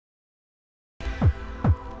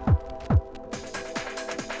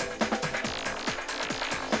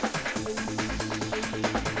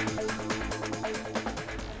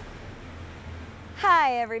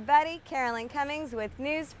Hi everybody, Carolyn Cummings with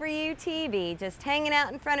News4u TV, just hanging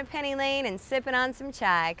out in front of Penny Lane and sipping on some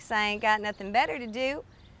chai because I ain't got nothing better to do.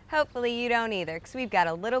 Hopefully you don't either, because we've got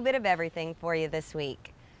a little bit of everything for you this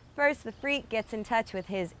week. First, the freak gets in touch with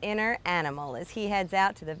his inner animal as he heads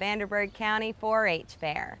out to the Vanderburgh County 4-H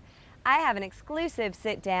Fair. I have an exclusive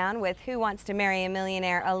sit-down with Who Wants to Marry a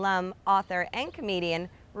Millionaire alum, author, and comedian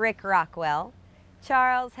Rick Rockwell.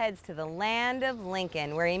 Charles heads to the land of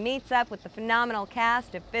Lincoln, where he meets up with the phenomenal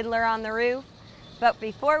cast of Fiddler on the Roof. But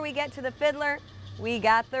before we get to the Fiddler, we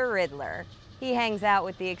got the Riddler. He hangs out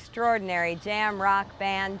with the extraordinary jam rock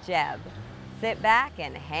band Jeb. Sit back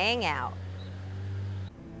and hang out.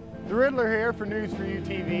 The Riddler here for News4u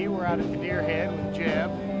TV. We're out at the Deer Head with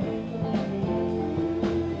Jeb.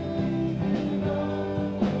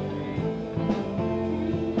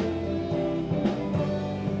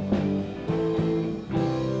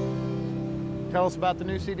 Tell us about the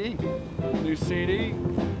new CD. New CD,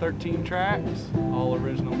 13 tracks, all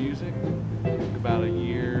original music. Took about a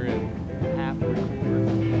year and a half to record.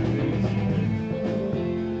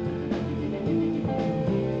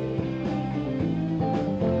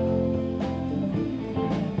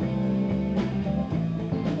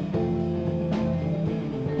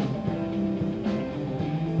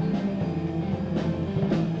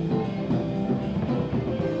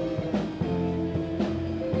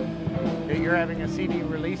 You're having a CD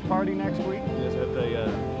release party next week? Yes, at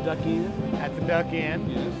the Duck Inn. At the Duck Inn?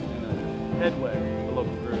 Yes, in Headway, the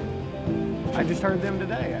local group. I just heard them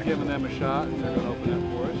today, actually. Giving them a shot, and they're going to open up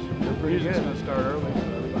for us. They're pretty Music's good. going to start early, so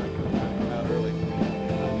everybody come out early.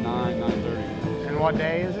 9:30. And what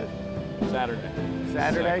day is it? Saturday.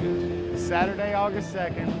 Saturday? 2nd. Saturday, August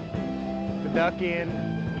 2nd. The Duck Inn,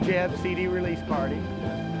 Jeb CD release party.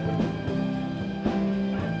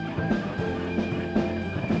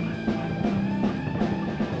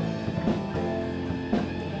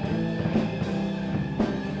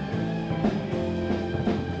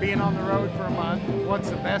 Being on the road for a month, what's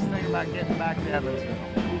the best thing about getting back to Evansville?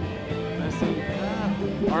 Best thing,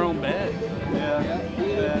 our own bed. Yeah.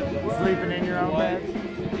 Sleeping in your own bed?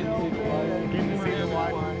 Getting to see the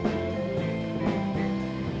wife.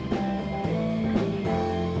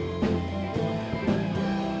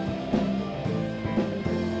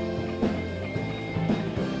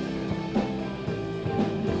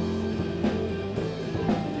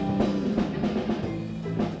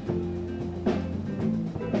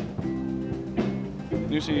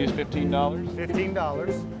 New CD is $15.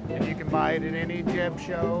 $15, and you can buy it at any Jeb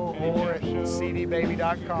show or at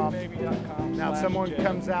cdbaby.com. Now, if someone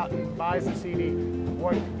comes out and buys a CD,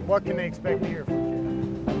 what can they expect to hear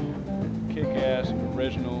from Jeb? Kick-ass,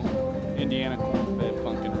 original, Indiana corn-fed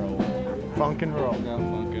funk and roll. Funk and roll. Yeah,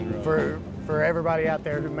 funk and roll. For everybody out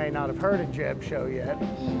there who may not have heard a Jeb show yet,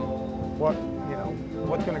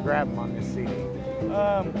 what's going to grab them on this CD?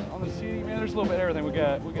 On the CD, man, there's a little bit of everything. We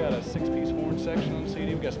got a 6-piece horn section on the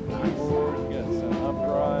CD. We got some keyboards, we got some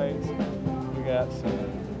uprights, we got some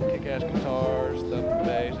kick-ass guitars, stuff and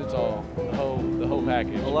bass. It's all the whole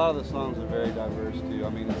package. A lot of the songs are very diverse too. I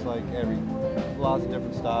mean, it's like lots of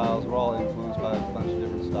different styles. We're all influenced by a bunch of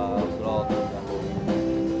different styles. It all does that.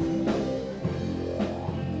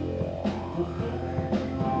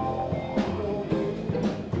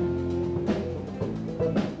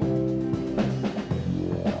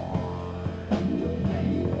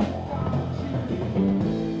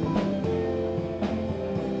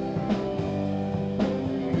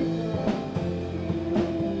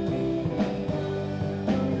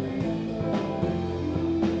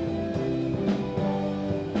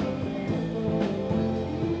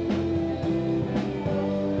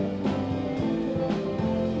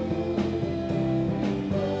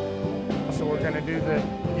 So we're going to do the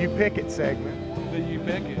You Pick It segment. The You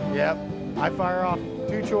Pick It. Yep. I fire off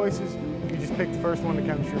 2 choices. You just pick the first one that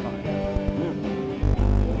comes to your mind.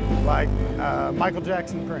 Like Michael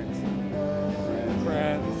Jackson, Prince.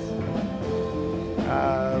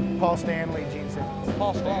 Paul Stanley, Gene Simmons.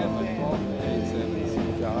 Paul Stanley. Gene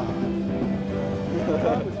Simmons. I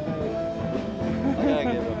gotta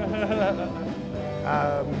give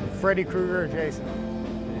him. Freddy Krueger or Jason?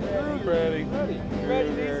 Freddie. Freddie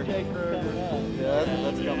needs Jason coming out. Yeah,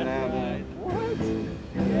 that's coming out. What?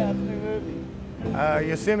 Yeah, it's a new movie.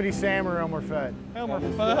 Yosemite Sam or Elmer Fudd? Elmer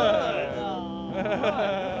Fudd.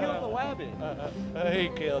 Killed the rabbit. He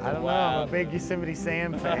killed the I don't know. I'm a big Yosemite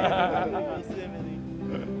Sam fan.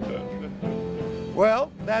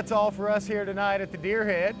 Well, that's all for us here tonight at the Deer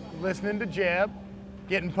Head, listening to Jeb,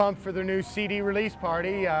 getting pumped for their new CD release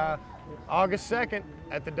party, August 2nd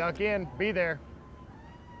at the Duck Inn. Be there.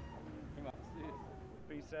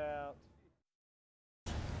 Peace out.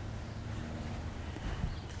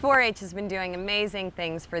 4-H has been doing amazing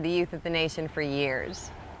things for the youth of the nation for years.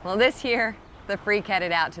 Well, this year, the freak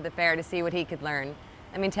headed out to the fair to see what he could learn.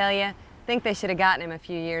 Let me tell you, I think they should have gotten him a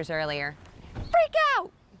few years earlier. Freak out!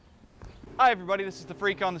 Hi everybody, this is the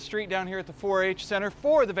Freak on the Street down here at the 4-H Center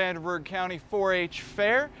for the Vanderburgh County 4-H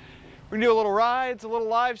Fair. We're gonna do a little rides, a little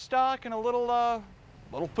livestock, and a little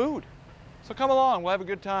food. So come along, we'll have a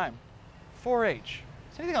good time. 4-H.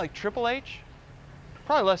 Is anything like Triple H?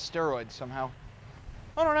 Probably less steroids somehow.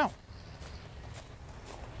 I don't know.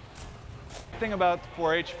 The thing about the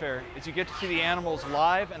 4-H fair is you get to see the animals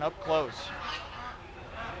live and up close.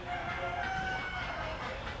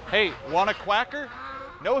 Hey, want a quacker?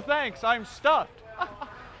 No thanks, I'm stuffed.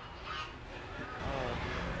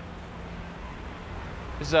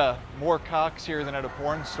 There's more cocks here than at a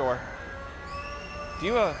porn store. Do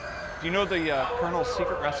you know the Colonel's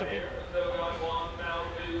secret recipe?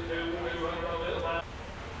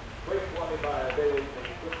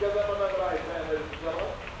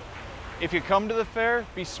 If you come to the fair,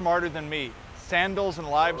 be smarter than me. Sandals and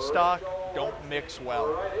livestock don't mix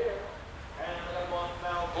well.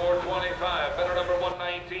 425, better number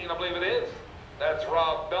 119, I believe it is. That's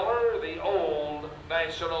Rockwell, the old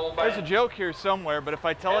National Bank. There's a joke here somewhere, but if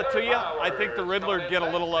I tell it to you, I think the Riddler would get a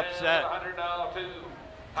little upset.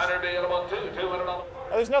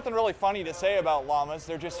 There's nothing really funny to say about llamas.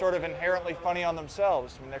 They're just sort of inherently funny on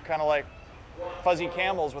themselves. I mean, they're kind of like fuzzy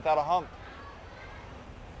camels without a hump.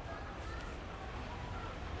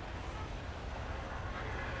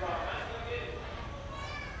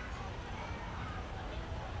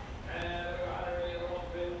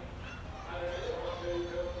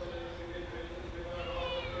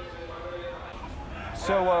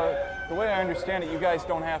 So the way I understand it, you guys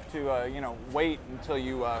don't have to, wait until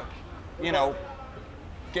you,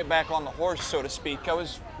 get back on the horse, so to speak. I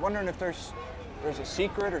was wondering if there's a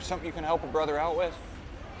secret or something you can help a brother out with.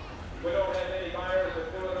 We don't have any buyers of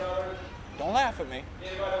food and others. Don't laugh at me.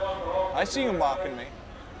 I see you mocking me.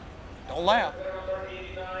 Don't laugh.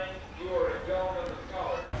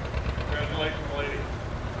 Congratulations, lady.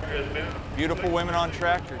 Beautiful women on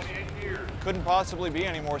tractors. Couldn't possibly be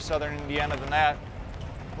any more southern Indiana than that.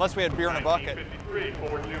 Unless we had beer in a bucket. 1953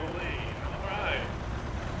 Ford Jubilee. All right.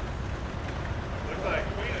 Looks like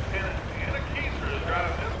Queen of Tenant Anna Keiser is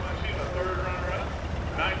driving this one. She's a third runner-up.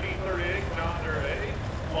 1938 John Deere A.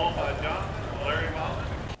 Owned by Johnson and Larry Mullen.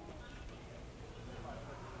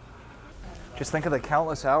 Just think of the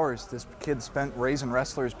countless hours this kid spent raising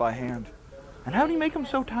wrestlers by hand. And how did he make them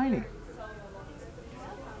so tiny?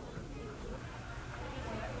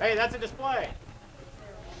 Hey, that's a display.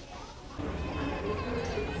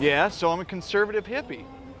 Yeah, so I'm a conservative hippie.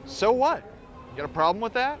 So what? You got a problem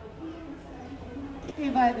with that? Hey,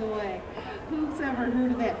 by the way, who's ever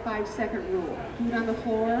heard of that 5-second rule? Food on the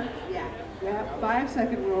floor? Yeah,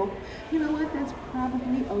 5-second rule. You know what, that's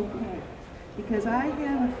probably okay. Because I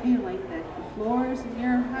have a feeling that the floors in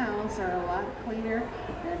your house are a lot cleaner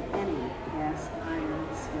than any cast iron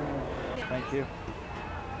stove. Thank you.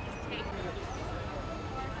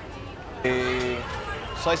 A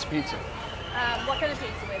slice of pizza. What kind of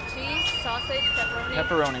pizza with? Cheese, sausage, pepperoni?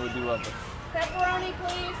 Pepperoni would be lovely. Pepperoni,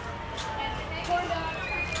 please. And corn dog.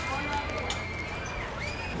 Corn dog.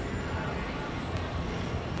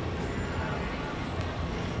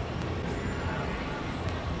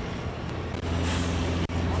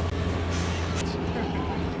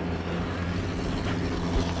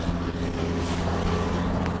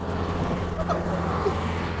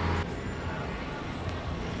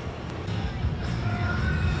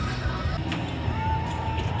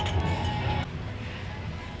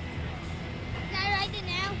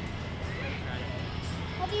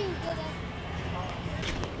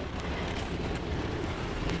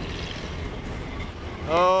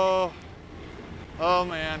 Oh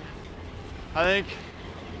man, I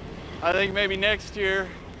think maybe next year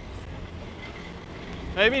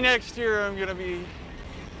I'm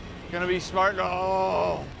gonna be smart.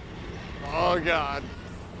 Oh God,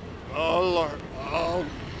 oh Lord, oh,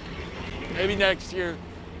 maybe next year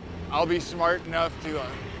I'll be smart enough to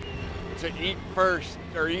eat first,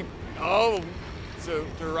 or to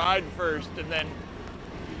ride first, and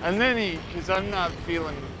then eat, because I'm not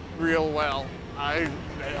feeling real well.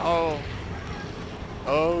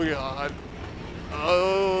 Oh God.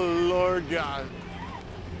 Oh Lord God.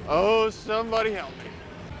 Oh, somebody help me.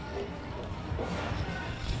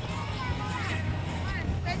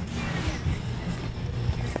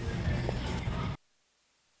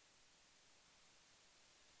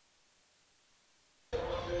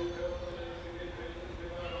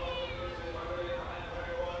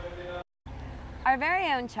 I Our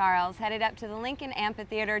very own Charles headed up to the Lincoln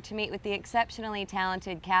Amphitheater to meet with the exceptionally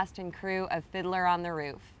talented cast and crew of Fiddler on the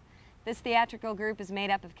Roof. This theatrical group is made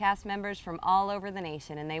up of cast members from all over the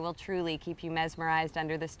nation, and they will truly keep you mesmerized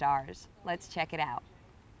under the stars. Let's check it out.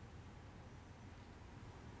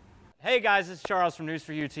 Hey guys, it's Charles from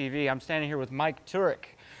News4u TV. I'm standing here with Mike Turek,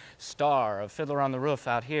 star of Fiddler on the Roof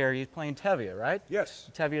out here. He's playing Tevye, right? Yes.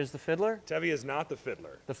 Tevye is the fiddler? Tevye is not the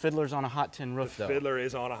fiddler. The fiddler's on a hot tin roof, The though. fiddler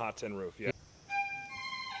is on a hot tin roof, yeah.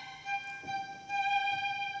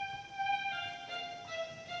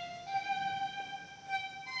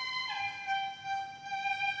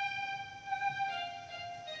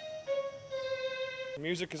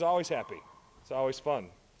 Music is always happy. It's always fun.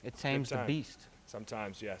 It tames the beast.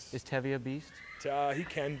 Sometimes, yes. Is Tevye a beast? He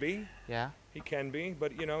can be. Yeah? He can be,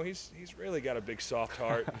 but you know, he's really got a big soft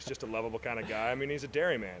heart. He's just a lovable kind of guy. I mean, he's a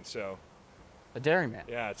dairyman, so. A dairyman?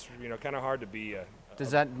 Yeah, it's, you know, kind of hard to be Does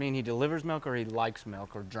that mean he delivers milk, or he likes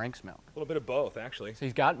milk, or drinks milk? A little bit of both, actually. So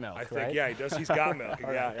he's got milk, I think, right? yeah, he does. He's got milk. Yeah,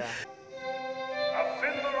 Right. yeah. A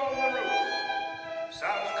fiddler on the roof.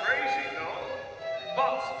 Sounds crazy, no?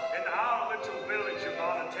 But in our little village of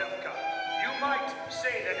Anatevka, you might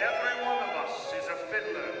say that every one of us is a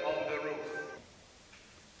fiddler on the roof.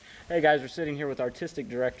 Hey guys, we're sitting here with artistic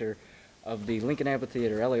director of the Lincoln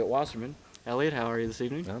Amphitheater, Elliot Wasserman. Elliot, how are you this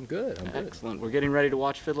evening? I'm good. I'm good. Excellent. We're getting ready to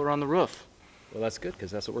watch Fiddler on the Roof. Well, that's good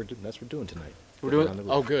because that's what we're doing. That's what we're doing tonight. We're Fiddler doing. on the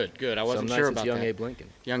Roof. Oh, good, good. I wasn't Some sure nights about it's Young that. Abe Lincoln.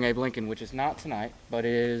 Young Abe Lincoln, which is not tonight, but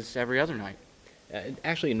it is every other night.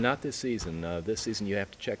 Actually, not this season. This season you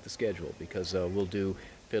have to check the schedule because we'll do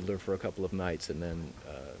Fiddler for a couple of nights and then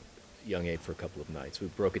Young Abe for a couple of nights. We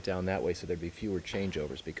broke it down that way so there'd be fewer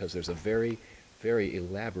changeovers because there's a very, very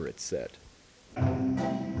elaborate set.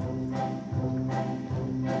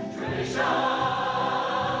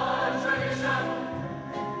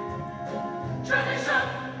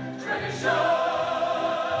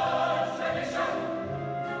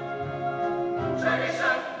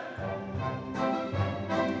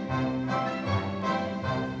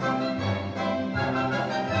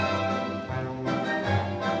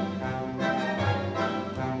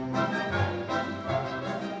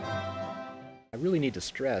 I really need to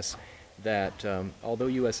stress that although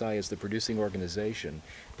USI is the producing organization,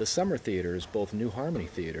 the summer theaters, both New Harmony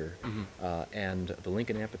Theater and the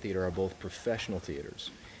Lincoln Amphitheater, are both professional theaters.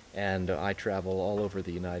 And I travel all over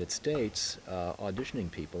the United States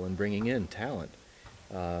auditioning people and bringing in talent.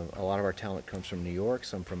 A lot of our talent comes from New York,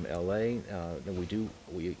 some from LA.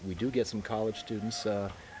 We do get some college students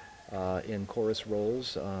in chorus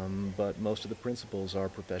roles, but most of the principals are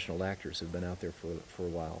professional actors who've been out there for a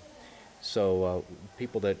while. So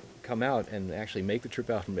people that come out and actually make the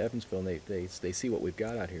trip out from Evansville, and they see what we've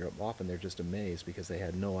got out here, often they're just amazed because they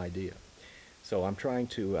had no idea. So I'm trying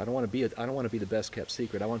to, I don't want to be the best kept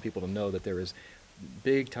secret. I want people to know that there is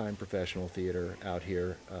big time professional theater out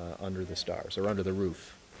here under the stars, or under the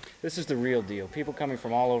roof. This is the real deal. People coming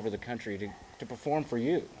from all over the country to perform for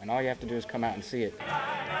you, and all you have to do is come out and see it.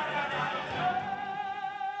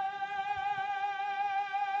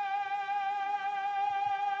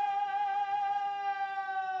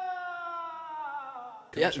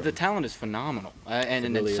 Yeah, the talent is phenomenal,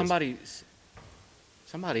 and really somebody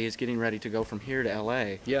is getting ready to go from here to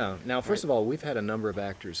LA. Yeah. Now, first of all, we've had a number of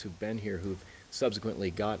actors who've been here who've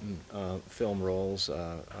subsequently gotten film roles.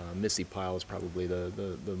 Missy Pyle is probably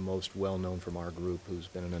the most well-known from our group, who's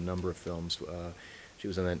been in a number of films. She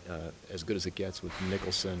was in As Good as It Gets with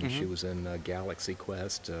Nicholson. She was in Galaxy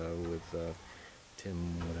Quest with Tim,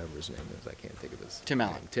 whatever his name is. I can't think of his. Tim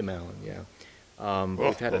Allen. Tim Allen. Yeah.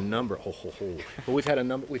 We've had a number. But we've had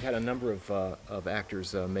a number of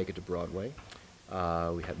actors make it to Broadway.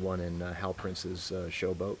 We had one in Hal Prince's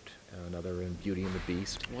Showboat, another in Beauty and the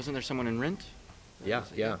Beast. Wasn't there someone in Rent? Yeah.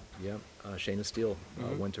 Shayna Steele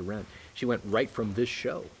went to Rent. She went right from this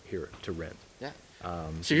show here to Rent. Yeah.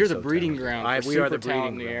 So you're the so breeding talented. ground for We are the super talent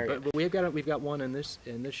breeding in the ground. area. But we've got one in this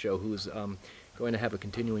show who's going to have a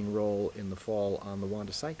continuing role in the fall on the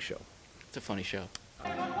Wanda Sykes show. It's a funny show.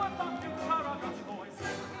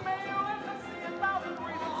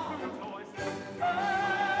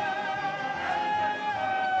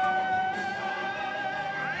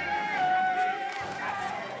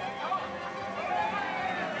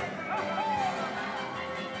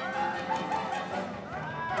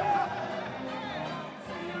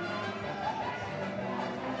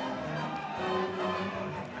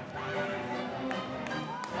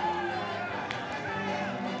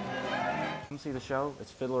 Come see the show.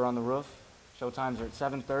 It's Fiddler on the Roof. Showtimes are at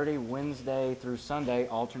 7:30 Wednesday through Sunday,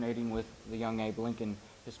 alternating with the Young Abe Lincoln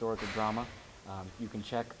historical drama. You can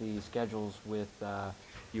check the schedules with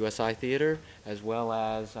USI Theater, as well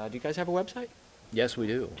as, do you guys have a website? Yes, we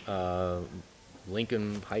do.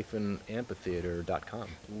 Lincoln-amphitheater.com.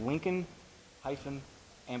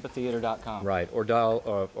 Lincoln-amphitheater.com. Right, or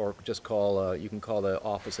dial, or just call, you can call the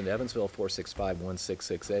office in Evansville,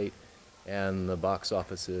 465-1668, and the box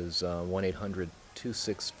office is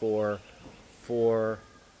 1-800-264-4ABE,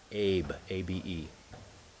 A-B-E.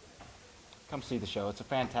 Come see the show. It's a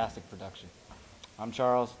fantastic production. I'm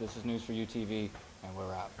Charles. This is News4u TV, and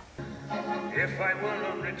we're out. If I were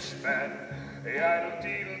a rich man, I'd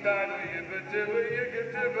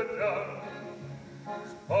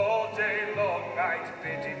all day long I'd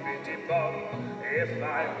pity, pity bum. If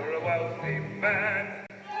I were a wealthy man.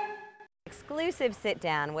 Exclusive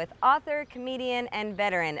sit-down with author, comedian, and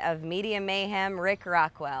veteran of media mayhem, Rick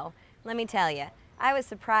Rockwell. Let me tell you, I was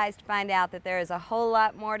surprised to find out that there is a whole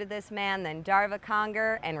lot more to this man than Darva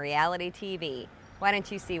Conger and reality TV. Why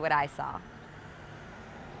don't you see what I saw?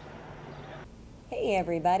 Hey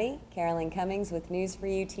everybody, Carolyn Cummings with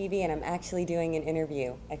News4u TV, and I'm actually doing an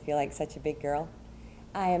interview. I feel like such a big girl.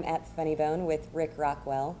 I am at the Funny Bone with Rick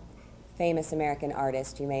Rockwell, famous American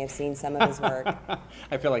artist. You may have seen some of his work.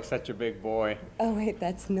 I feel like such a big boy. Oh wait,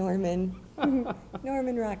 that's Norman.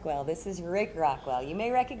 Norman Rockwell. This is Rick Rockwell. You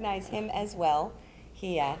may recognize him as well.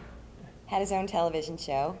 He had his own television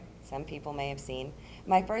show. Some people may have seen.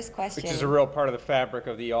 My first question... Which is a real part of the fabric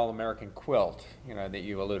of the all-American quilt, you know, that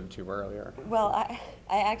you alluded to earlier. Well, I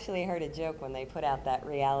actually heard a joke when they put out that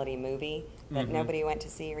reality movie that nobody went to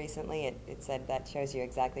see recently. It said that shows you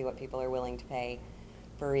exactly what people are willing to pay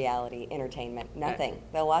for reality entertainment. Nothing.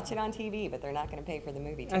 They'll watch it on TV, but they're not going to pay for the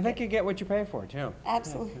movie ticket. I think you get what you pay for, too.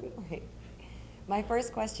 Absolutely. My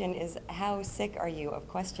first question is, how sick are you of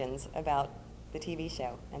questions about the TV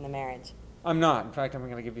show and the marriage? I'm not. In fact, I'm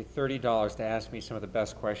going to give you $30 to ask me some of the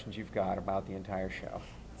best questions you've got about the entire show.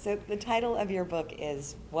 So the title of your book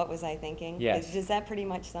is What Was I Thinking? Yes. Does that pretty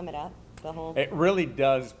much sum it up? The whole... It really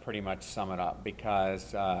does pretty much sum it up,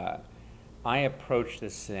 because I approach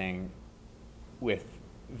this thing with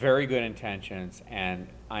very good intentions, and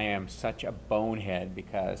I am such a bonehead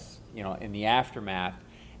because, you know, in the aftermath,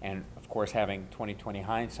 and of course having 20/20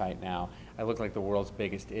 hindsight now, I look like the world's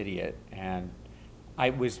biggest idiot. And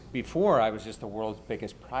before I was just the world's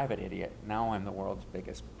biggest private idiot. Now I'm the world's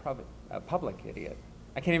biggest public idiot.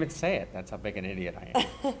 I can't even say it. That's how big an idiot I am.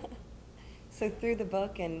 So through the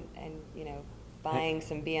book and you know, buying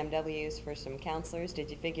some BMWs for some counselors, did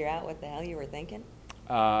you figure out what the hell you were thinking?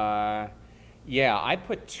 Yeah, I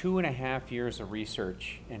put 2.5 years of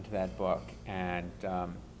research into that book, and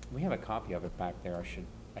we have a copy of it back there.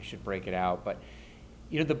 I should break it out. But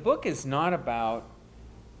you know, the book is not about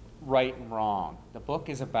right and wrong. The book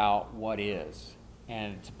is about what is,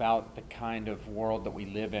 and it's about the kind of world that we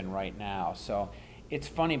live in right now. So it's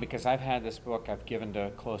funny because I've had this book I've given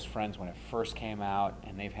to close friends when it first came out,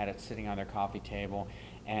 and they've had it sitting on their coffee table.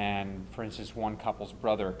 And for instance, one couple's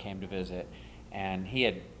brother came to visit, and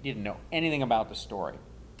he didn't know anything about the story.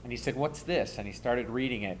 And he said, "What's this?" And he started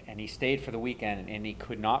reading it, and he stayed for the weekend, and he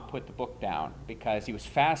could not put the book down because he was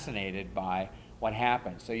fascinated by what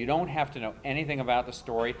happened. So you don't have to know anything about the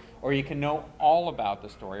story, or you can know all about the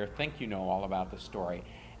story, or think you know all about the story.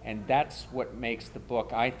 And that's what makes the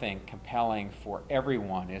book, I think, compelling for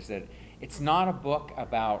everyone, is that it's not a book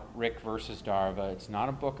about Rick versus Darva. It's not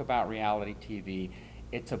a book about reality TV.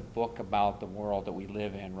 It's a book about the world that we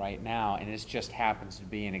live in right now, and it just happens to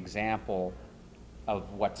be an example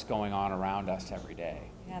of what's going on around us every day.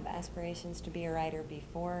 You have aspirations to be a writer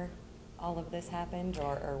before all of this happened,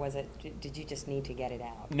 or was it, did you just need to get it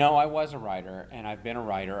out? No, I was a writer, and I've been a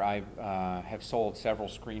writer. I have sold several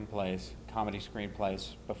screenplays, comedy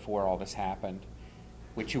screenplays, before all this happened,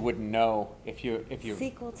 which you wouldn't know if you...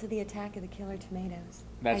 Sequel to the Attack of the Killer Tomatoes.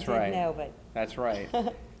 That's right. I did know, but... That's right.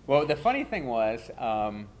 Well, the funny thing was,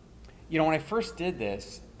 you know, when I first did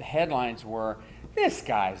this, the headlines were, "This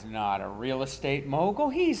guy's not a real estate mogul,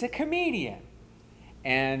 he's a comedian."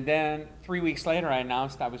 And then 3 weeks later, I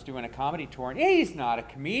announced I was doing a comedy tour, and he's not a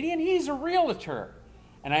comedian, he's a realtor.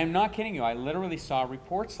 And I'm not kidding you, I literally saw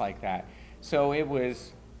reports like that. So it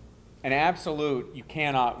was an absolute you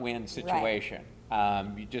cannot win situation. Right.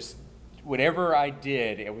 You just, whatever I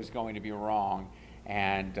did, it was going to be wrong.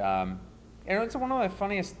 And it's one of the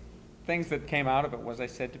funniest things that came out of it was I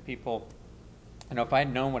said to people, you know, if I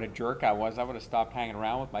had known what a jerk I was, I would have stopped hanging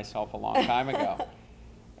around with myself a long time ago.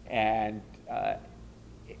 And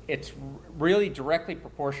it's really directly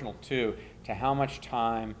proportional, too, to how much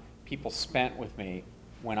time people spent with me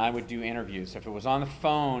when I would do interviews. If it was on the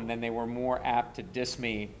phone, then they were more apt to diss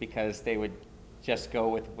me because they would just go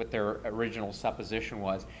with what their original supposition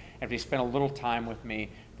was. And if they spent a little time with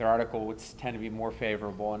me, their article would tend to be more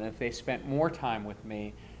favorable. And if they spent more time with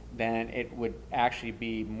me, then it would actually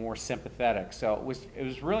be more sympathetic. So it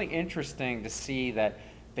was really interesting to see that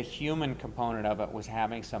the human component of it was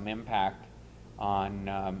having some impact on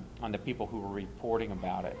the people who were reporting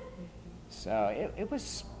about it. So it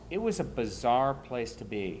was a bizarre place to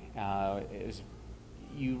be.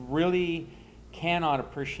 You really cannot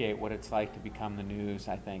appreciate what it's like to become the news,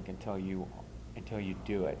 I think, until you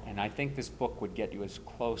do it. And I think this book would get you as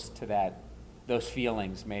close to those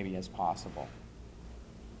feelings maybe as possible.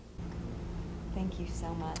 Thank you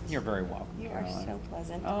so much. You're very welcome, You Caroline. are so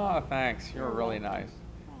pleasant. Oh, thanks. You're really nice.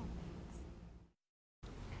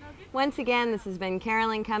 Once again, this has been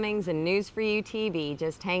Carolyn Cummings and News4u TV,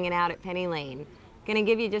 just hanging out at Penny Lane. Gonna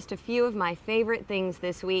give you just a few of my favorite things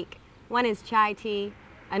this week. One is chai tea.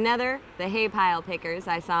 Another, the hay pile pickers.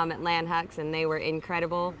 I saw them at Land Hucks and they were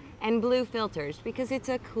incredible. And blue filters, because it's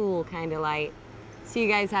a cool kind of light. So you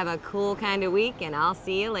guys have a cool kind of week, and I'll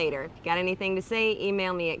see you later. If you got anything to say,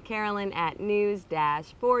 email me at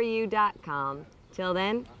carolyn@news-4u.com. Till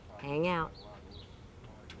then, hang out.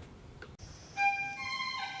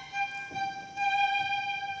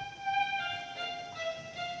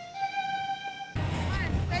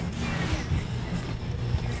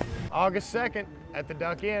 August 2nd at the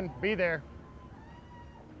Duck Inn. Be there.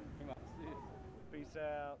 Peace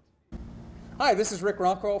out. Hi, this is Rick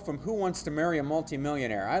Rockwell from Who Wants to Marry a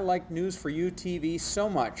Multimillionaire. I like News4u TV so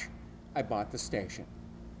much, I bought the station.